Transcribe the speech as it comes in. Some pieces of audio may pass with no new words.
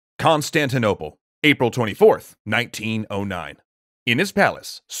Constantinople, April 24th, 1909. In his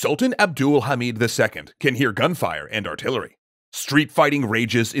palace, Sultan Abdul Hamid II can hear gunfire and artillery. Street fighting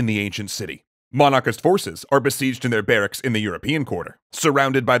rages in the ancient city. Monarchist forces are besieged in their barracks in the European quarter,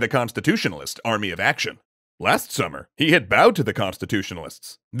 surrounded by the Constitutionalist Army of Action. Last summer, he had bowed to the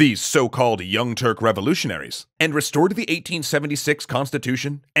Constitutionalists, these so-called Young Turk revolutionaries, and restored the 1876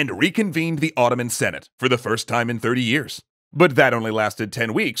 Constitution and reconvened the Ottoman Senate for the first time in 30 years. But that only lasted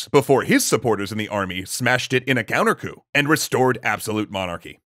 10 weeks before his supporters in the army smashed it in a counter-coup and restored absolute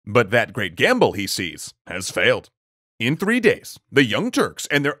monarchy. But that great gamble, he sees, has failed. In 3 days, the Young Turks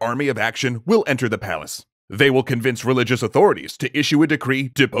and their army of action will enter the palace. They will convince religious authorities to issue a decree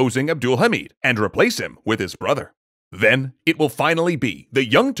deposing Abdul Hamid and replace him with his brother. Then, it will finally be the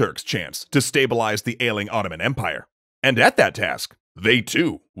Young Turks' chance to stabilize the ailing Ottoman Empire. And at that task, they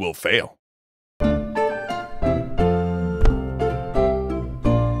too will fail.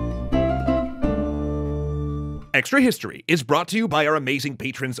 Extra History is brought to you by our amazing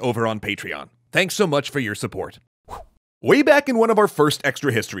patrons over on Patreon. Thanks so much for your support. Way back in one of our first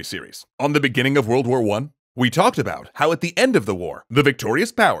Extra History series, on the beginning of World War I, we talked about how at the end of the war, the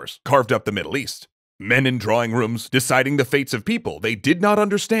victorious powers carved up the Middle East. Men in drawing rooms deciding the fates of people they did not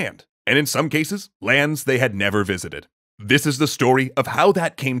understand, and in some cases, lands they had never visited. This is the story of how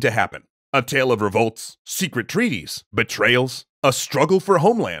that came to happen. A tale of revolts, secret treaties, betrayals, a struggle for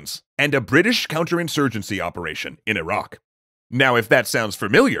homelands, and a British counterinsurgency operation in Iraq. Now, if that sounds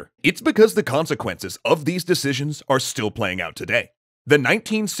familiar, it's because the consequences of these decisions are still playing out today. The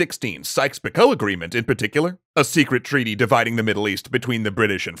 1916 Sykes-Picot Agreement in particular, a secret treaty dividing the Middle East between the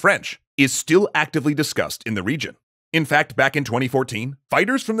British and French, is still actively discussed in the region. In fact, back in 2014,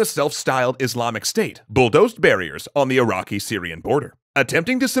 fighters from the self-styled Islamic State bulldozed barriers on the Iraqi-Syrian border,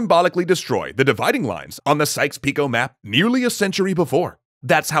 attempting to symbolically destroy the dividing lines on the Sykes-Picot map nearly a century before.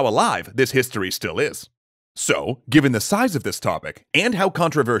 That's how alive this history still is. So, given the size of this topic and how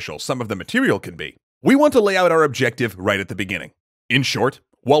controversial some of the material can be, we want to lay out our objective right at the beginning. In short,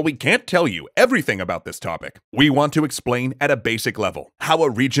 while we can't tell you everything about this topic, we want to explain at a basic level how a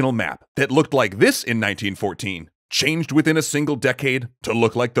regional map that looked like this in 1914 changed within a single decade to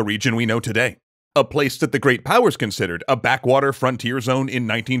look like the region we know today. A place that the great powers considered a backwater frontier zone in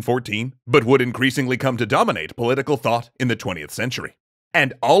 1914, but would increasingly come to dominate political thought in the 20th century.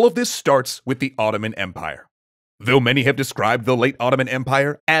 And all of this starts with the Ottoman Empire. Though many have described the late Ottoman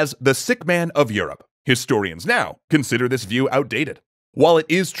Empire as the sick man of Europe, historians now consider this view outdated. While it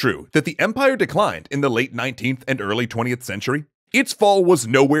is true that the empire declined in the late 19th and early 20th century, its fall was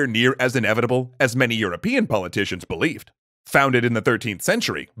nowhere near as inevitable as many European politicians believed. Founded in the 13th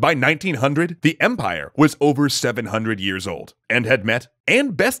century, by 1900, the empire was over 700 years old and had met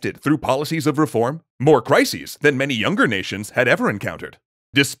and bested through policies of reform more crises than many younger nations had ever encountered.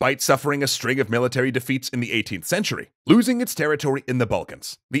 Despite suffering a string of military defeats in the 18th century, losing its territory in the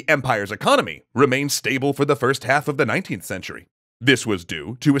Balkans, the empire's economy remained stable for the first half of the 19th century. This was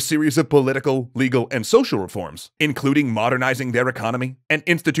due to a series of political, legal, and social reforms, including modernizing their economy and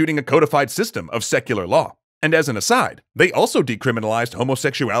instituting a codified system of secular law. And as an aside, they also decriminalized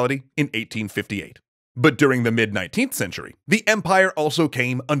homosexuality in 1858. But during the mid-19th century, the empire also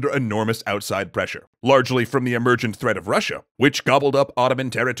came under enormous outside pressure, largely from the emergent threat of Russia, which gobbled up Ottoman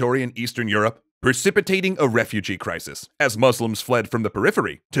territory in Eastern Europe, precipitating a refugee crisis as Muslims fled from the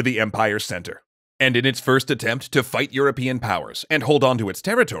periphery to the empire's center. And in its first attempt to fight European powers and hold on to its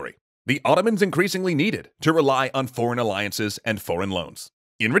territory, the Ottomans increasingly needed to rely on foreign alliances and foreign loans.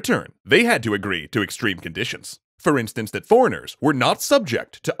 In return, they had to agree to extreme conditions. For instance, that foreigners were not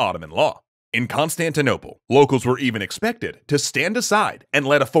subject to Ottoman law. In Constantinople, locals were even expected to stand aside and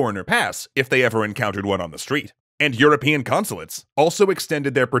let a foreigner pass if they ever encountered one on the street. And European consulates also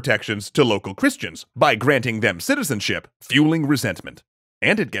extended their protections to local Christians by granting them citizenship, fueling resentment.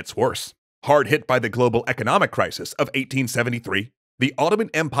 And it gets worse. Hard hit by the global economic crisis of 1873, the Ottoman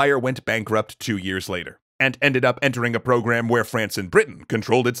Empire went bankrupt 2 years later, and ended up entering a program where France and Britain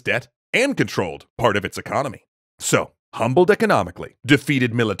controlled its debt and controlled part of its economy. So, humbled economically,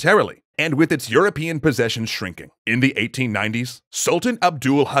 defeated militarily, and with its European possessions shrinking, in the 1890s, Sultan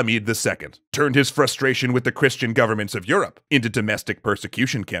Abdul Hamid II turned his frustration with the Christian governments of Europe into domestic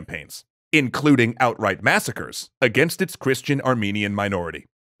persecution campaigns, including outright massacres against its Christian Armenian minority.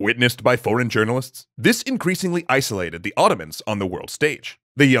 Witnessed by foreign journalists, this increasingly isolated the Ottomans on the world stage.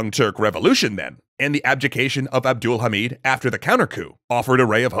 The Young Turk Revolution then, and the abdication of Abdul Hamid after the counter-coup, offered a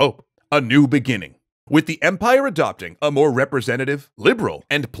ray of hope, a new beginning, with the empire adopting a more representative, liberal,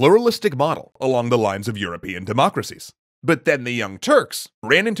 and pluralistic model along the lines of European democracies. But then the Young Turks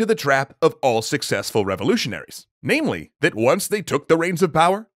ran into the trap of all successful revolutionaries. Namely, that once they took the reins of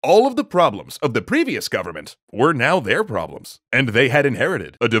power, all of the problems of the previous government were now their problems, and they had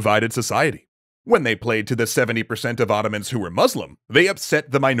inherited a divided society. When they played to the 70% of Ottomans who were Muslim, they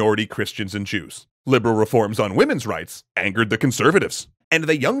upset the minority Christians and Jews. Liberal reforms on women's rights angered the conservatives. And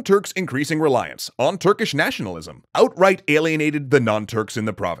the Young Turks' increasing reliance on Turkish nationalism outright alienated the non-Turks in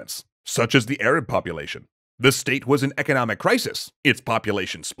the province, such as the Arab population. The state was in economic crisis, its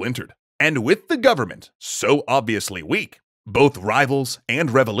population splintered. And with the government so obviously weak, both rivals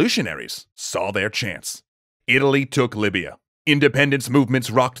and revolutionaries saw their chance. Italy took Libya. Independence movements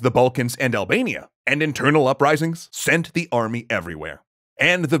rocked the Balkans and Albania, and internal uprisings sent the army everywhere.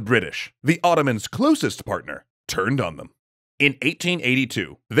 And the British, the Ottomans' closest partner, turned on them. In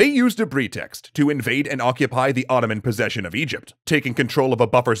 1882, they used a pretext to invade and occupy the Ottoman possession of Egypt, taking control of a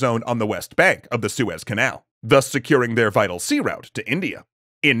buffer zone on the west bank of the Suez Canal, thus securing their vital sea route to India.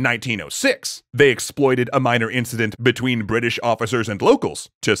 In 1906, they exploited a minor incident between British officers and locals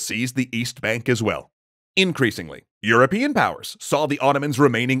to seize the East Bank as well. Increasingly, European powers saw the Ottomans'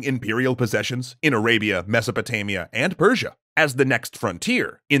 remaining imperial possessions in Arabia, Mesopotamia, and Persia as the next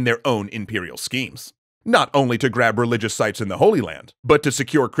frontier in their own imperial schemes. Not only to grab religious sites in the Holy Land, but to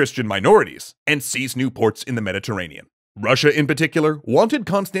secure Christian minorities and seize new ports in the Mediterranean. Russia, in particular, wanted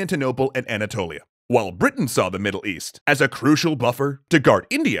Constantinople and Anatolia, while Britain saw the Middle East as a crucial buffer to guard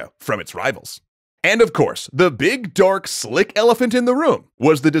India from its rivals. And of course, the big, dark, slick elephant in the room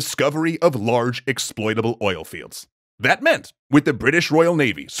was the discovery of large, exploitable oil fields. That meant, with the British Royal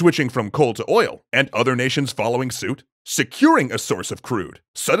Navy switching from coal to oil and other nations following suit, securing a source of crude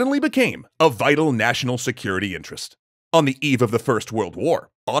suddenly became a vital national security interest. On the eve of the First World War,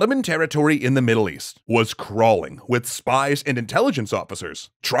 Ottoman territory in the Middle East was crawling with spies and intelligence officers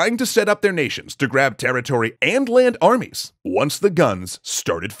trying to set up their nations to grab territory and land armies once the guns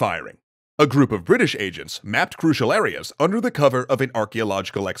started firing. A group of British agents mapped crucial areas under the cover of an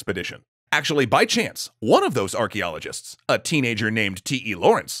archaeological expedition. Actually, by chance, one of those archaeologists, a teenager named T.E.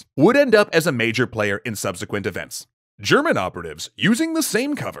 Lawrence, would end up as a major player in subsequent events. German operatives, using the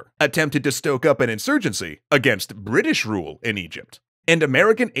same cover, attempted to stoke up an insurgency against British rule in Egypt. And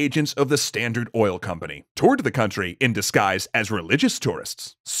American agents of the Standard Oil Company toured the country in disguise as religious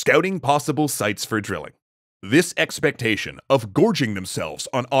tourists, scouting possible sites for drilling. This expectation of gorging themselves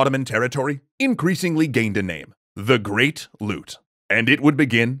on Ottoman territory increasingly gained a name: the Great Loot. And it would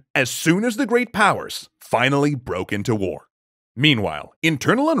begin as soon as the great powers finally broke into war. Meanwhile,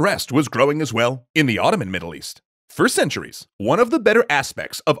 internal unrest was growing as well in the Ottoman Middle East. For centuries, one of the better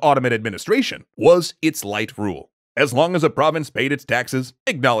aspects of Ottoman administration was its light rule. As long as a province paid its taxes,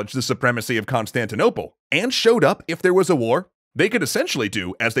 acknowledged the supremacy of Constantinople, and showed up if there was a war, they could essentially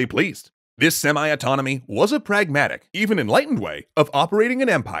do as they pleased. This semi-autonomy was a pragmatic, even enlightened way of operating an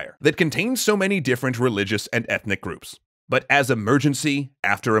empire that contained so many different religious and ethnic groups. But as emergency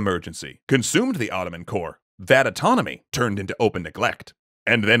after emergency consumed the Ottoman core, that autonomy turned into open neglect.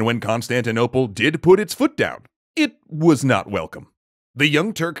 And then when Constantinople did put its foot down, it was not welcome. The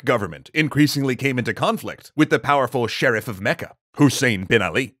Young Turk government increasingly came into conflict with the powerful Sheriff of Mecca, Hussein bin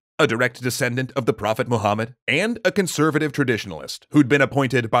Ali, a direct descendant of the Prophet Muhammad and a conservative traditionalist who'd been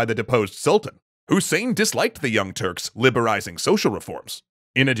appointed by the deposed Sultan. Hussein disliked the Young Turks' liberalizing social reforms.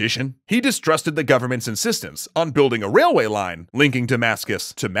 In addition, he distrusted the government's insistence on building a railway line linking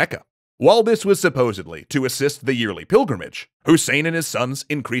Damascus to Mecca. While this was supposedly to assist the yearly pilgrimage, Hussein and his sons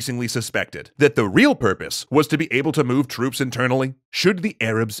increasingly suspected that the real purpose was to be able to move troops internally should the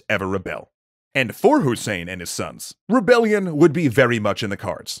Arabs ever rebel. And for Hussein and his sons, rebellion would be very much in the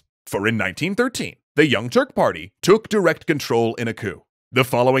cards. For in 1913, the Young Turk Party took direct control in a coup. The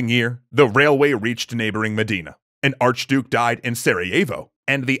following year, the railway reached neighboring Medina, an archduke died in Sarajevo,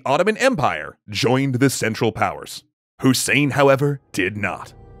 and the Ottoman Empire joined the Central Powers. Hussein, however, did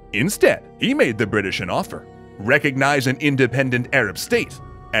not. Instead, he made the British an offer: recognize an independent Arab state,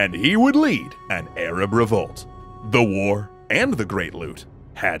 and he would lead an Arab revolt. The war and the Great Loot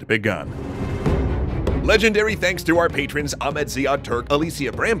had begun. Legendary thanks to our patrons Ahmed Ziad Turk,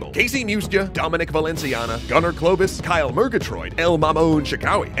 Alicia Bramble, Casey Musja, Dominic Valenciana, Gunnar Clovis, Kyle Murgatroyd, El Mamoun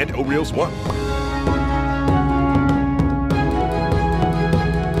Shakawi, and O'Reels1.